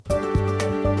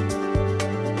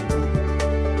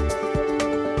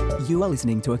You are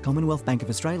listening to a Commonwealth Bank of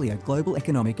Australia Global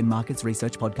Economic and Markets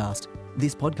Research podcast.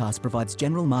 This podcast provides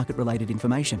general market-related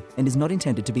information and is not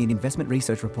intended to be an investment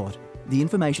research report. The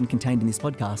information contained in this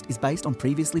podcast is based on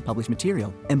previously published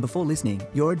material, and before listening,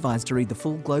 you're advised to read the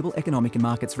full Global Economic and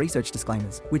Markets Research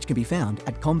disclaimers, which can be found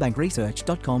at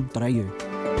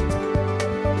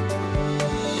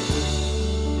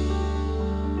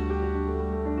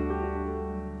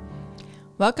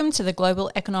commbankresearch.com.au. Welcome to the Global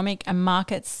Economic and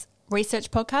Markets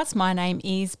Research Podcast. My name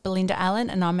is Belinda Allen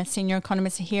and I'm a Senior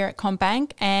Economist here at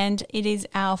CommBank, and it is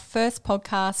our first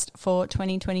podcast for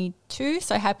 2022.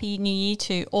 So happy New Year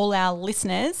to all our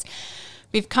listeners.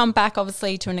 We've come back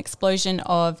obviously to an explosion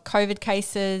of COVID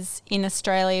cases in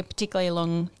Australia, particularly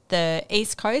along the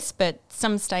East Coast, but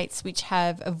some states which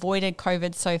have avoided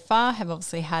COVID so far have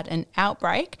obviously had an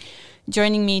outbreak.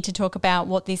 Joining me to talk about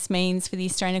what this means for the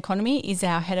Australian economy is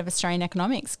our Head of Australian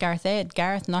Economics, Gareth Aird.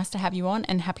 Gareth, nice to have you on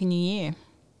and Happy New Year.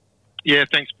 Yeah,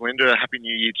 thanks, Belinda. Happy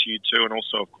New Year to you too, and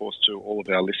also, of course, to all of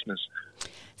our listeners.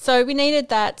 So we needed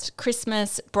that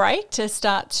Christmas break to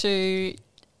start to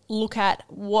look at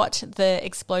what the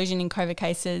explosion in COVID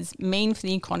cases mean for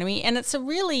the economy, and it's a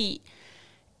really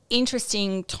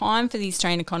interesting time for the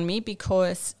Australian economy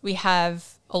because we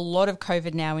have a lot of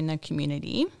COVID now in the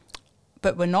community,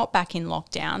 but we're not back in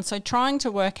lockdown. So trying to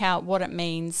work out what it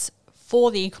means for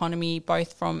the economy,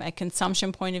 both from a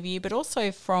consumption point of view, but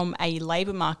also from a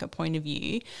labour market point of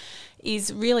view,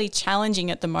 is really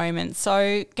challenging at the moment.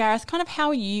 So Gareth, kind of how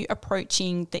are you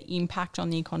approaching the impact on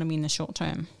the economy in the short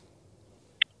term?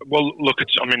 Well, look,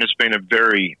 it's been a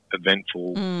very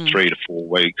eventful 3 to 4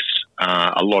 weeks.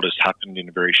 A lot has happened in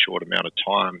a very short amount of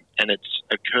time, and it's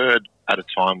occurred at a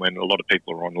time when a lot of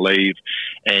people are on leave,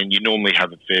 and you normally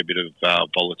have a fair bit of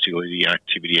volatility and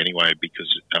activity anyway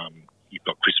because you've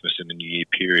got Christmas and the New Year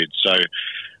period. So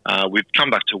we've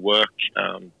come back to work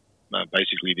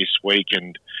basically this week,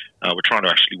 and we're trying to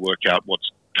actually work out what's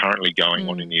currently going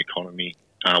on in the economy,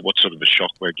 what sort of a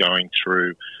shock we're going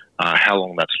through, how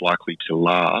long that's likely to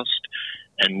last,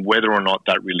 and whether or not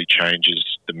that really changes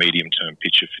the medium-term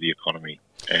picture for the economy.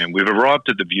 And we've arrived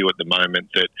at the view at the moment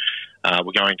that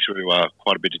we're going through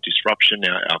quite a bit of disruption.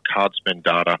 Our card spend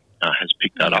data has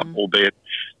picked that up, albeit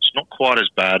it's not quite as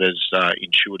bad as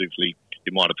intuitively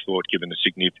you might have thought, given the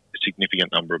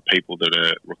significant number of people that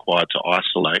are required to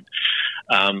isolate.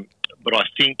 But I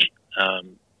think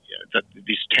that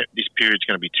this period is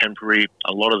going to be temporary.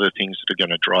 A lot of the things that are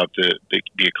going to drive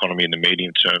the economy in the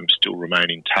medium term still remain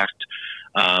intact.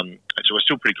 So we're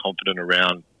still pretty confident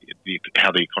around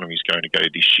how the economy is going to go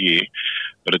this year,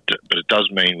 but it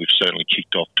does mean we've certainly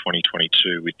kicked off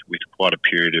 2022 with quite a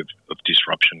period of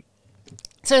disruption.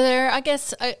 So there are, I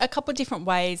guess, a couple of different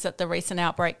ways that the recent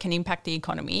outbreak can impact the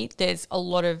economy. There's a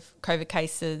lot of COVID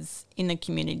cases in the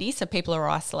community, so people are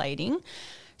isolating.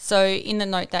 So in the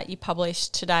note that you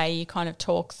published today, you kind of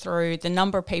talk through the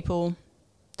number of people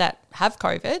that have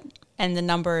COVID and the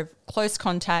number of close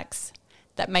contacts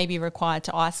that may be required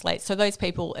to isolate. So those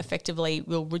people effectively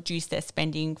will reduce their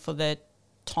spending for the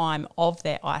time of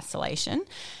their isolation.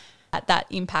 That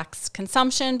impacts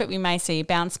consumption, but we may see a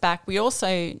bounce back. We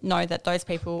also know that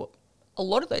a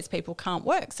lot of those people can't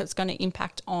work, so it's going to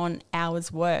impact on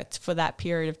hours worked for that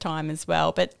period of time as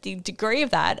well. But the degree of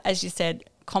that, as you said,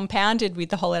 compounded with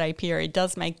the holiday period,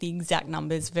 does make the exact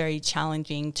numbers very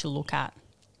challenging to look at.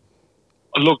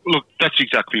 Look, that's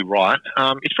exactly right.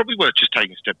 It's probably worth just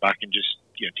taking a step back and just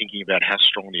thinking about how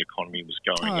strong the economy was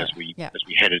going as we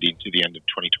headed into the end of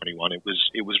 2021. It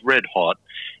was red hot,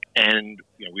 and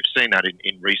we've seen that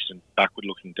in recent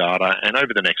backward-looking data. And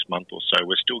over the next month or so,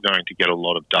 we're still going to get a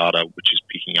lot of data which is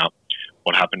picking up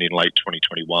what happened in late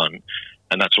 2021,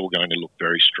 and that's all going to look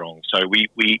very strong. So we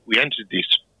entered this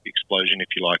explosion,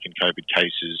 if you like, in COVID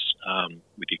cases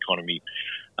with the economy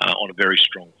on a very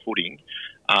strong footing.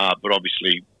 But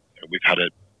obviously, we've had a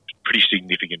pretty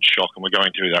significant shock, and we're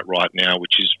going through that right now,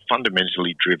 which is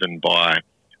fundamentally driven by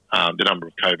the number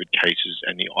of COVID cases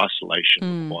and the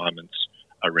isolation requirements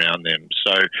around them.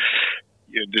 So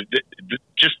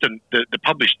the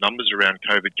published numbers around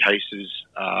COVID cases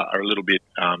are a little bit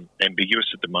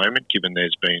ambiguous at the moment, given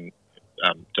there's been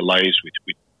delays with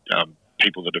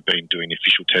people that have been doing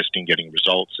official testing, getting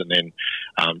results, and then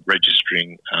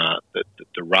registering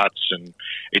the RUTs, and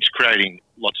it's creating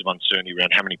lots of uncertainty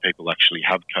around how many people actually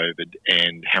have COVID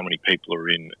and how many people are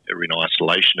in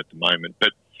isolation at the moment.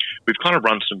 But we've kind of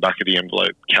run some back of the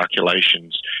envelope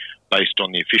calculations based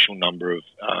on the official number of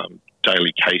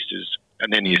daily cases,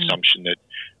 and then the assumption that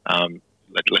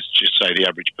let's just say the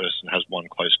average person has one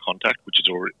close contact, which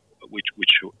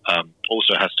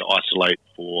also has to isolate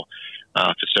for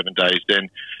 7 days. Then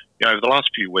over the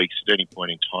last few weeks, at any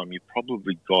point in time, you've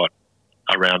probably got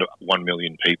around 1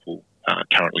 million people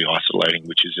currently isolating,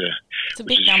 which is a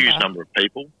huge number of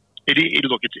people.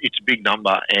 It's a big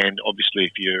number, and obviously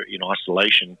if you're in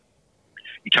isolation,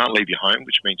 you can't leave your home,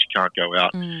 which means you can't go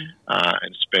out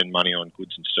and spend money on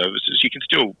goods and services. You can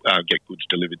still get goods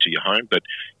delivered to your home, but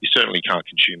you certainly can't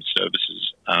consume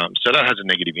services. So that has a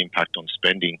negative impact on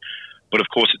spending. But of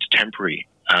course, it's temporary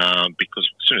because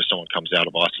as soon as someone comes out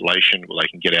of isolation, well, they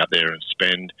can get out there and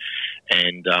spend.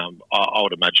 And I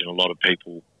would imagine a lot of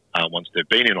people, once they've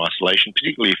been in isolation,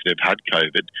 particularly if they've had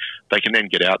COVID, they can then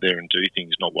get out there and do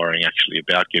things, not worrying actually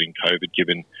about getting COVID,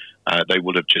 given they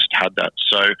would have just had that.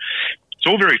 So it's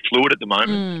all very fluid at the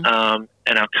moment,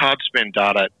 and our card spend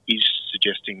data is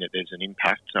suggesting that there's an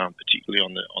impact, particularly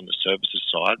on the services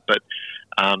side. But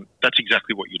that's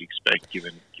exactly what you'd expect,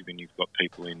 given you've got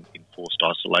people in forced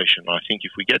isolation. I think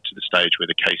if we get to the stage where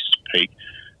the cases peak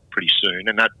pretty soon,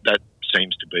 and that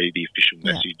seems to be the official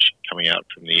message coming out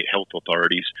from the health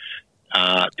authorities,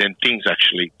 then things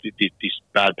actually, this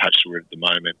bad patch that we're at the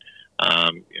moment,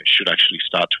 should actually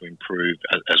start to improve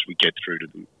as we get through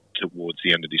towards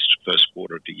the end of this first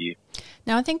quarter of the year.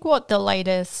 Now, I think what the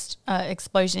latest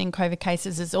explosion in COVID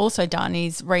cases has also done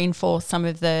is reinforce some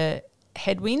of the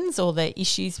headwinds or the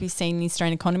issues we've seen in the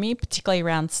Australian economy, particularly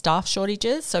around staff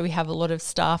shortages. So we have a lot of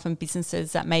staff and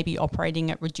businesses that may be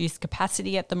operating at reduced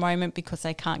capacity at the moment because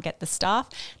they can't get the staff.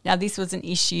 Now, this was an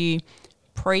issue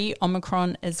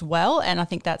pre-Omicron as well, and I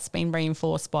think that's been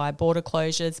reinforced by border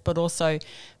closures, but also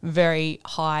very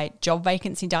high job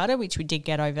vacancy data, which we did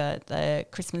get over the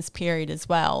Christmas period as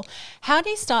well. How do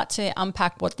you start to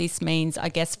unpack what this means, I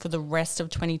guess, for the rest of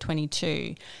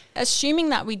 2022? Assuming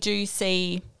that we do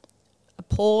see a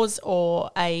pause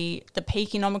or the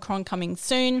peak in Omicron coming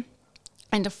soon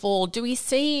and a fall, do we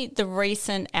see the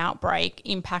recent outbreak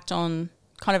impact on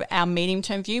kind of our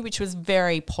medium-term view, which was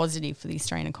very positive for the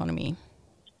Australian economy?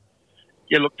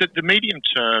 Yeah, look, the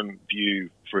medium-term view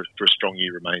for a strong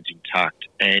year remains intact.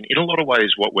 And in a lot of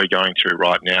ways, what we're going through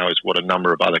right now is what a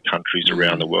number of other countries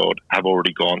around the world have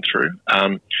already gone through.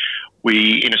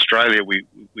 In Australia, we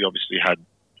obviously had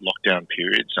lockdown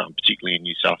periods, particularly in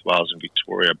New South Wales and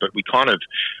Victoria. But we kind of,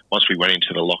 once we went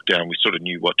into the lockdown, we sort of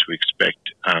knew what to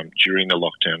expect during the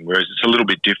lockdown, whereas it's a little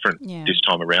bit different this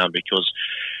time around because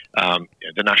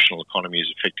the national economy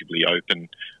is effectively open.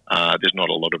 There's not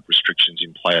a lot of restrictions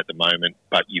in play at the moment,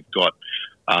 but you've got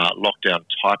lockdown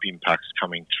type impacts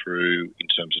coming through in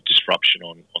terms of disruption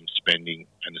on spending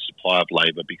and the supply of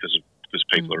labour because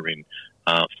people are in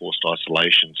forced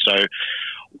isolation. So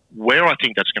where I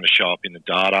think that's going to show up in the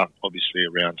data, obviously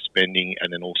around spending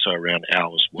and then also around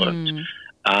hours worked.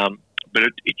 But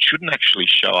it shouldn't actually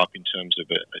show up in terms of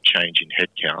a change in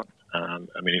headcount.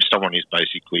 I mean, if someone is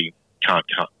basically can't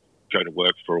go to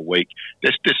work for a week,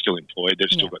 they're still employed, they've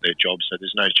still got their jobs, so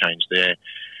there's no change there.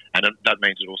 And that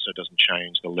means it also doesn't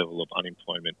change the level of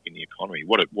unemployment in the economy.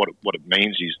 What it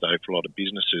means is, though, for a lot of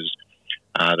businesses,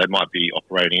 they might be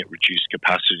operating at reduced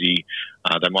capacity,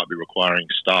 they might be requiring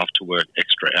staff to work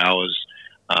extra hours,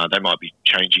 they might be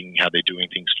changing how they're doing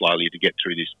things slightly to get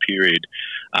through this period.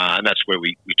 And that's where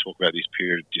we talk about this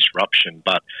period of disruption.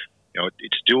 But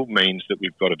it still means that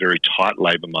we've got a very tight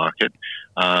labour market.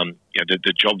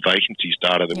 The job vacancies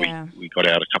data that we got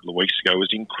out a couple of weeks ago was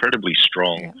incredibly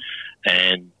strong,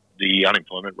 and the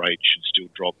unemployment rate should still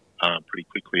drop pretty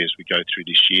quickly as we go through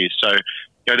this year. So,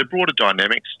 the broader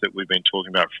dynamics that we've been talking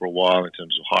about for a while in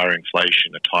terms of higher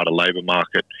inflation, a tighter labour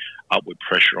market, upward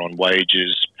pressure on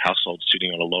wages, households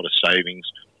sitting on a lot of savings,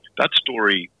 that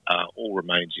story all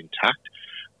remains intact.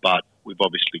 But we've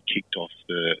obviously kicked off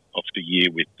the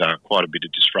year with quite a bit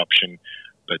of disruption.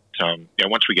 But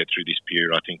once we get through this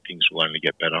period, I think things will only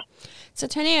get better. So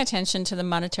turning our attention to the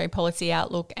monetary policy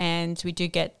outlook, and we do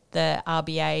get the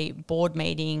RBA board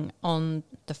meeting on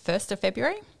the 1st of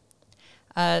February.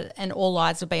 And all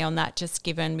eyes will be on that, just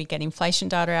given we get inflation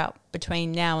data out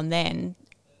between now and then.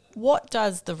 What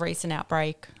does the recent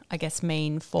outbreak, I guess,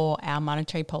 mean for our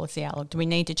monetary policy outlook? Do we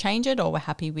need to change it, or we're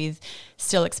happy with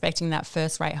still expecting that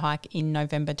first rate hike in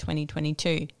November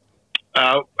 2022?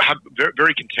 Very,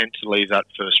 very content to leave that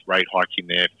first rate hike in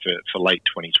there for late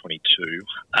 2022.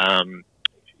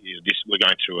 We're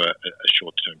going through a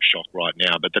short-term shock right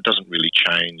now, but that doesn't really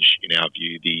change, in our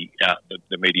view,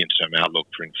 the medium-term outlook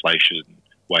for inflation,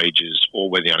 wages, or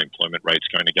where the unemployment rate's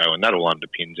going to go, and that all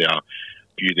underpins our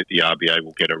view that the RBA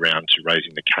will get around to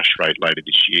raising the cash rate later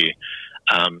this year.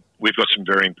 We've got some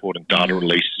very important data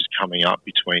releases coming up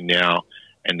between now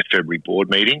and the February board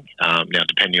meeting. Now,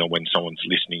 depending on when someone's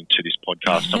listening to this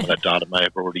podcast, some of that data may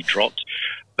have already dropped.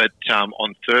 But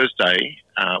on Thursday,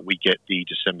 we get the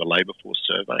December labour force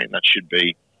survey, and that should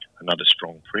be another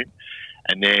strong print.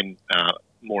 And then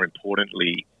more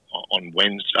importantly, on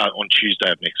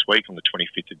Tuesday of next week, on the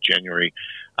 25th of January,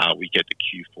 we get the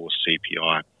Q4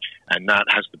 CPI. And that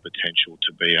has the potential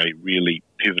to be a really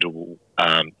pivotal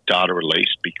data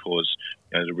release because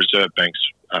the Reserve Bank's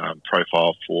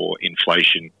profile for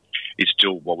inflation is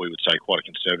still what we would say quite a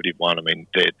conservative one. I mean,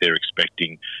 they're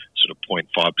expecting sort of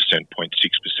 0.5%,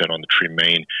 0.6% on the trim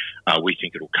mean. We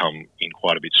think it'll come in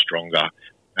quite a bit stronger.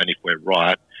 And if we're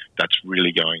right, that's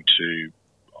really going to,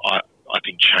 I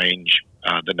think, change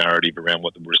the narrative around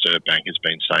what the Reserve Bank has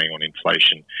been saying on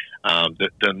inflation.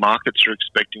 The markets are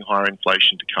expecting higher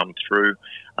inflation to come through.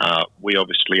 We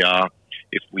obviously are.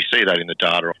 If we see that in the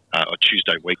data on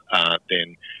Tuesday week,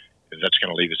 then that's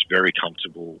going to leave us very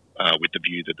comfortable with the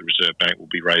view that the Reserve Bank will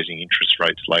be raising interest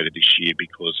rates later this year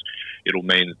because it'll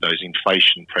mean that those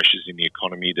inflation pressures in the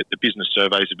economy that the business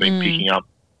surveys have been picking up,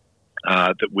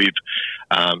 that we've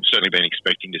certainly been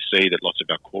expecting to see, that lots of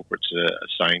our corporates are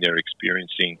saying they're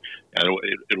experiencing.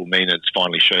 It'll mean that it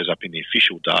finally shows up in the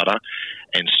official data,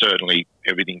 and certainly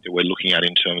everything that we're looking at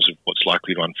in terms of what's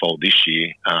likely to unfold this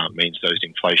year means those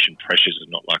inflation pressures are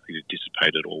not likely to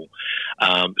dissipate at all.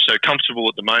 So comfortable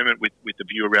at the moment with the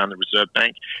view around the Reserve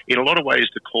Bank. In a lot of ways,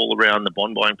 the call around the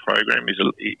bond buying program is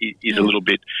a little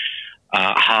bit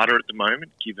harder at the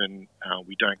moment, given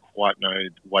we don't quite know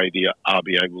the way the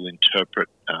RBA will interpret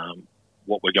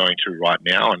what we're going through right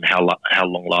now and how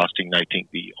long-lasting they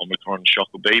think the Omicron shock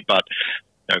will be. But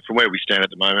from where we stand at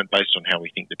the moment, based on how we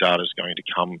think the data is going to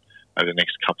come over the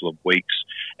next couple of weeks,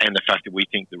 and the fact that we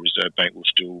think the Reserve Bank will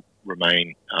still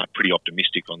remain pretty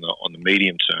optimistic on the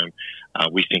medium term,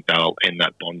 we think they'll end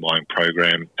that bond buying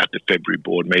program at the February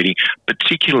board meeting,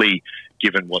 particularly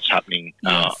given what's happening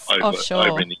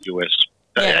over in the US.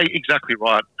 Yeah. Exactly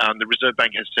right. The Reserve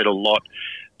Bank has said a lot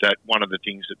that one of the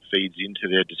things that feeds into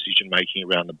their decision-making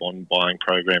around the bond buying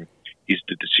program is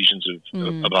the decisions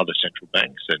of other central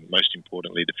banks, and most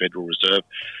importantly, the Federal Reserve.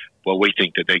 Well, we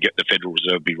think that the Federal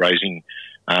Reserve will be raising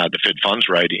the Fed funds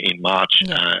rate in March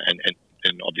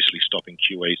and obviously stopping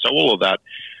QE. So all of that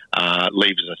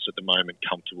leaves us at the moment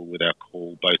comfortable with our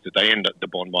call, both that they end the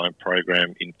bond buying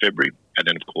program in February and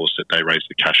then, of course, that they raise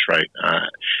the cash rate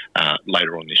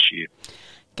later on this year.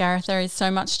 Gareth, there is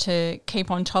so much to keep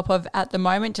on top of at the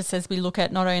moment, just as we look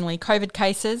at not only COVID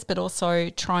cases, but also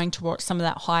trying to watch some of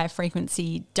that higher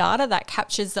frequency data that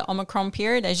captures the Omicron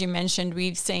period. As you mentioned,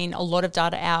 we've seen a lot of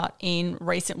data out in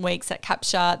recent weeks that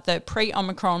capture the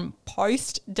pre-Omicron,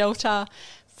 post-Delta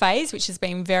phase, which has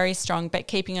been very strong, but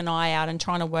keeping an eye out and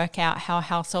trying to work out how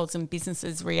households and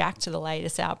businesses react to the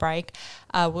latest outbreak.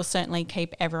 We'll certainly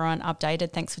keep everyone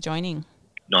updated. Thanks for joining.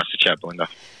 Nice to chat, Belinda.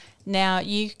 Now,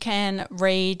 you can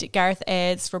read Gareth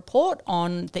Aird's report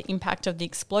on the impact of the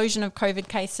explosion of COVID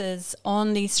cases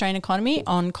on the Australian economy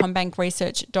on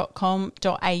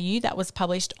combankresearch.com.au. That was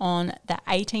published on the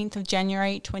 18th of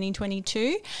January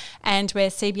 2022. And where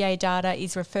CBA data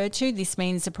is referred to, this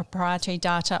means the proprietary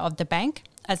data of the bank.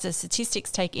 As the statistics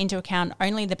take into account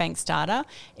only the bank's data,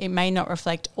 it may not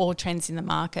reflect all trends in the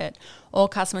market. All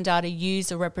customer data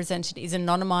used or represented is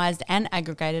anonymised and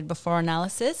aggregated before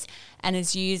analysis and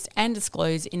is used and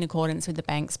disclosed in accordance with the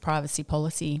bank's privacy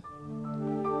policy.